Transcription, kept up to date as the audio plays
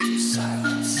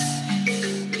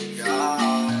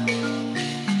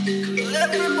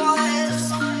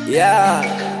Yeah.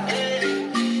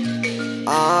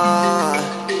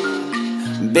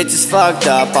 Bitches fucked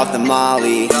up off the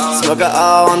molly. Smoke a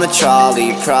O on the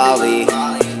trolley, probably.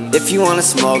 If you wanna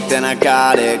smoke, then I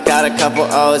got it. Got a couple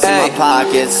O's in my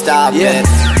pocket, stop it.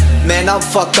 Man, I'm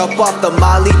fucked up off the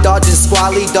molly, dodging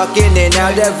squally, ducking in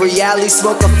out every alley.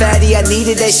 Smoke a fatty, I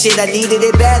needed that shit, I needed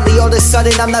it badly. All of a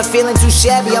sudden, I'm not feeling too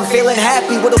shabby, I'm feeling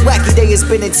happy. What a wacky day it's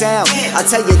been in town. I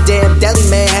tell you, damn, Deli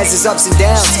man has his ups and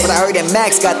downs. But I heard that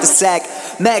Max got the sack,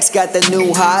 Max got the new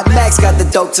hot, Max got the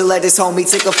dope to let his homie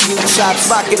take a few shots.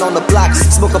 Rocking on the block,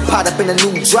 smoke a pot up in a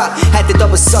new drop. Had the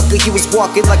double sucker, he was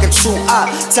walking like a true op.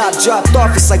 Top dropped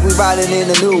off, it's like we riding in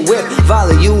a new whip.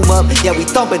 Volume up, yeah, we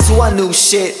thumping to our new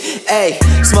shit. Ayy,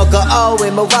 smoke a O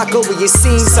in Morocco where you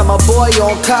seen some a boy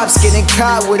on cops getting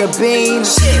caught with a beam.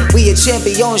 We a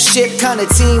championship kind of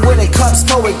team, winning cups,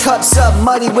 throwing cups up,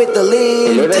 muddy with the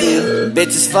lean.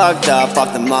 Bitches fucked up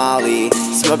off the molly.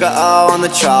 Smoke a O on the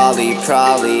trolley,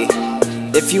 probably.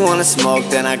 If you wanna smoke,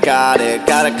 then I got it.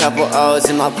 Got a couple O's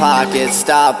in my pocket,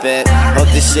 stop it. Hope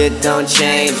this shit don't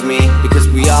change me, because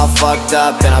we all fucked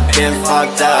up and I've been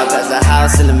fucked up. As the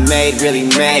house and the maid really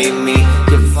made me.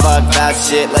 Give a fuck about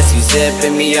shit, unless you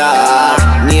zipping me up.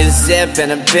 Need a zip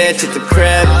and a bitch at the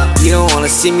crib. You don't wanna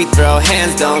see me throw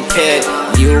hands, don't kid.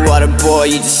 You water boy,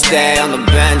 you just stay on the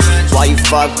bench. While you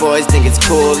fuck boys think it's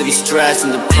cool to be stressed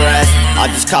and depressed. I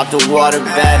just copped a water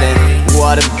bedding.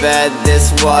 Water bed,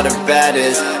 this water bed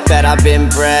is. Bet I've been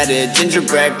breaded,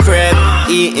 gingerbread crib.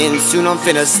 Eating, soon I'm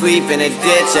finna sleep in a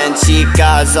ditch. And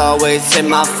chicas always hit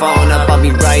my phone up. I'll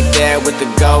be right there with the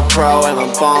GoPro and my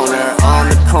boner. On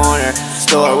the corner,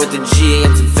 store with the G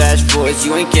and some fresh boys.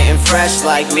 You ain't getting fresh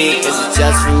like me, is it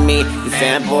just for me? You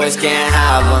fanboys can't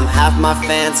have them. Half my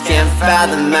fans can't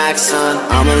fathom Max, son.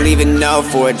 I'ma leave a note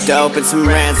for a dope and some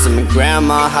ransom. And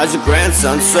grandma, how's your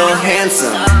grandson? So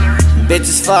handsome.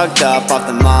 Bitches fucked up off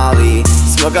the molly.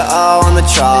 Smoke a O on the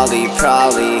trolley,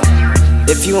 probably.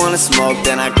 If you wanna smoke,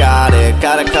 then I got it.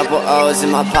 Got a couple O's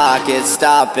in my pocket,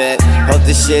 stop it. Hope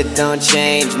this shit don't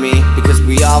change me, because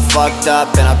we all fucked up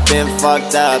and I've been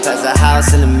fucked up. As the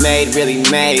house and the maid really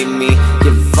made me.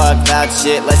 Give a fuck about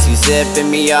shit, unless you zipping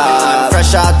me up.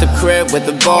 Fresh out the crib with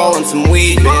a bowl and some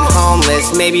weed. Been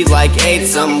homeless, maybe like 8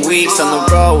 some weeks. On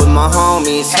the road with my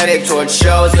homies, headed towards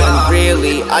shows. When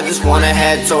really, I just wanna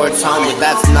head towards home. But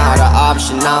that's not an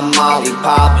option, I'm molly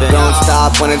poppin'. Don't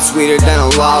stop when it's sweeter than a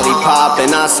lollipop.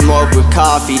 And I smoke with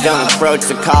coffee, don't approach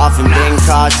the coffin, being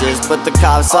cautious. But the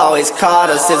cops always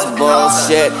caught us, it's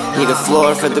bullshit. Need a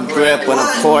floor for the grip when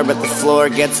I'm poor, but the floor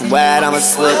gets wet, I'ma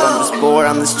slip. I'm just bored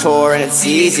on this tour and it's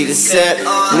easy to sip.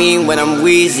 Me when I'm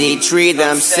wheezy, treat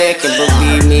them sick. And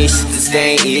believe me, shit just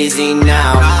ain't easy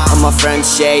now. All my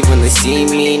friends shade when they see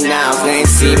me now. They ain't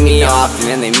see me often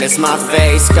and they miss my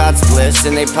face. Got splits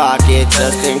in their pocket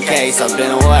just in case I've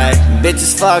been away.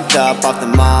 Bitches fucked up off the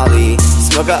molly.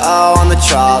 Smoke a O on the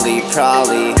trolley,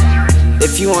 probably.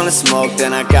 If you wanna smoke,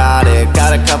 then I got it.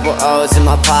 Got a couple O's in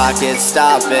my pocket,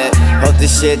 stop it. Hope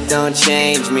this shit don't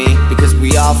change me, because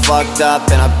we all fucked up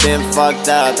and I've been fucked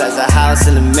up. As the house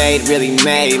and the maid really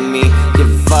made me. Give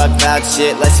a fuck about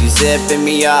shit, unless you zipping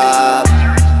me up.